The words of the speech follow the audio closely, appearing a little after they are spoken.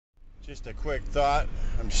Just a quick thought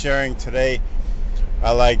I'm sharing today.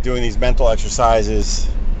 I like doing these mental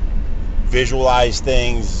exercises, visualize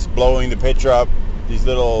things, blowing the picture up, these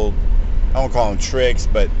little, I won't call them tricks,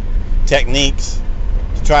 but techniques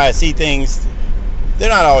to try to see things. They're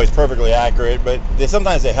not always perfectly accurate, but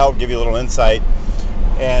sometimes they help give you a little insight.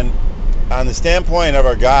 And on the standpoint of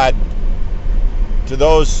our God, to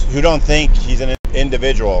those who don't think he's an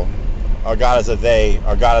individual, our God is a they,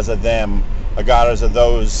 our God is a them, our God is a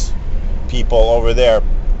those people over there.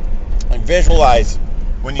 And visualize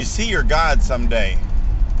when you see your God someday,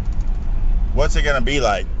 what's it going to be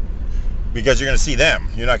like? Because you're going to see them,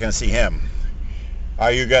 you're not going to see him.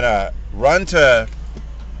 Are you going to run to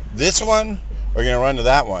this one, or are you going to run to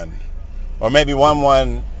that one? Or maybe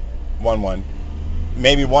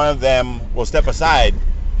maybe one of them will step aside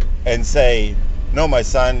and say, no, my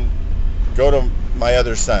son, go to my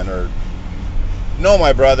other son, or no,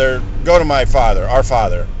 my brother, go to my father, our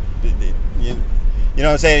father. You know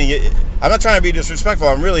what I'm saying? I'm not trying to be disrespectful.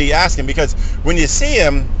 I'm really asking, because when you see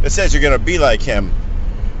him, it says you're going to be like him.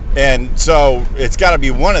 And so it's got to be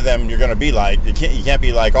one of them you're going to be like. You can't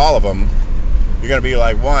be like all of them. You're going to be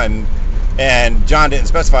like one. And John didn't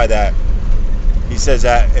specify that. He says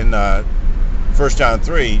that in 1 John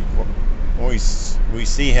 3, when we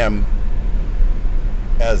see him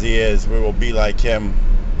as he is, we will be like him.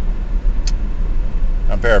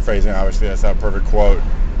 I'm paraphrasing, obviously, that's not a perfect quote.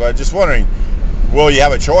 But just wondering, will you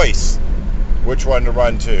have a choice? Which one to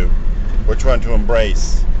run to? Which one to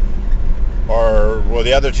embrace? Or will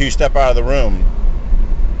the other two step out of the room,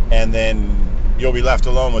 and then you'll be left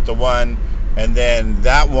alone with the one, and then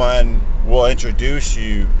that one will introduce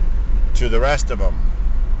you to the rest of them?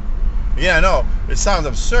 Yeah, I know, it sounds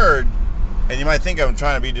absurd, and you might think I'm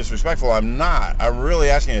trying to be disrespectful. I'm not. I'm really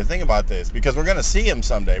asking you to think about this, because we're going to see him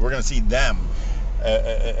someday. We're going to see them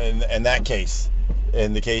in that case.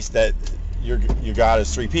 In the case that your God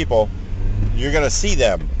is three people, you're going to see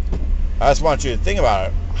them. I just want you to think about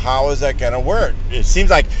it. How is that going to work? It seems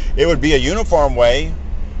like it would be a uniform way.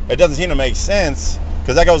 It doesn't seem to make sense,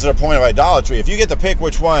 because that goes to the point of idolatry. If you get to pick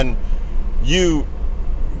which one you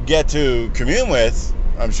get to commune with,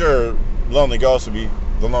 I'm sure Lonely Ghost will be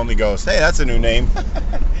the Lonely Ghost. Hey, that's a new name.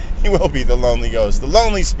 He will be the Lonely Ghost, the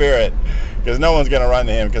Lonely Spirit, because no one's going to run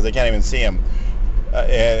to him because they can't even see him.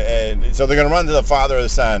 And so they're going to run to the Father or the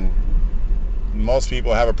Son. Most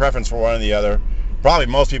people have a preference for one or the other. Probably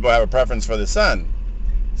most people have a preference for the Son.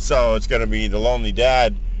 So it's going to be the Lonely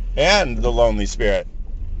Dad and the Lonely Spirit.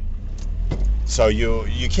 So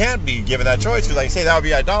you can't be given that choice, because like I say, that would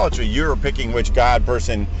be idolatry. You're picking which God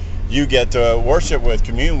person you get to worship with,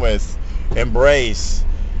 commune with, embrace,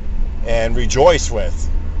 and rejoice with.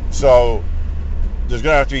 So there's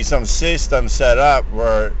going to have to be some system set up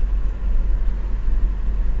where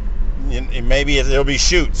maybe it'll be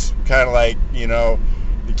chutes, kind of like, the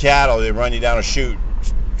cattle. They run you down a chute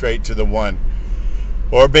straight to the one,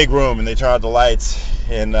 or a big room, and they turn out the lights,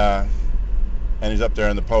 and he's up there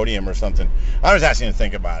on the podium or something. I was asking you to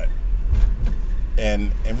think about it,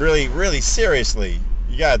 and really, really seriously.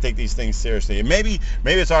 You got to take these things seriously. And maybe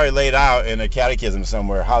it's already laid out in a catechism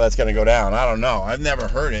somewhere how that's going to go down. I don't know. I've never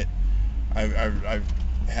heard it. I've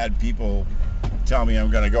had people tell me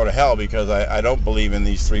I'm going to go to hell because I don't believe in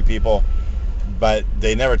these three people, but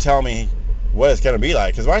they never tell me what it's going to be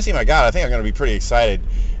like. Because when I see my God, I think I'm going to be pretty excited,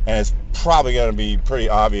 and it's probably going to be pretty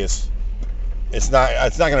obvious. It's not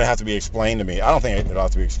going to have to be explained to me. I don't think it'll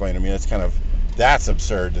have to be explained to me. That's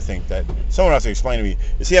absurd to think that someone has to explain to me.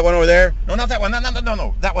 You see that one over there? No, not that one.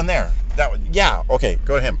 No, that one there. That one. Yeah, okay,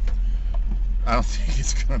 go to him. I don't think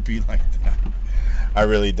it's going to be like that. I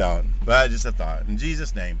really don't. But just a thought. In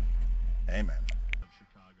Jesus' name, amen.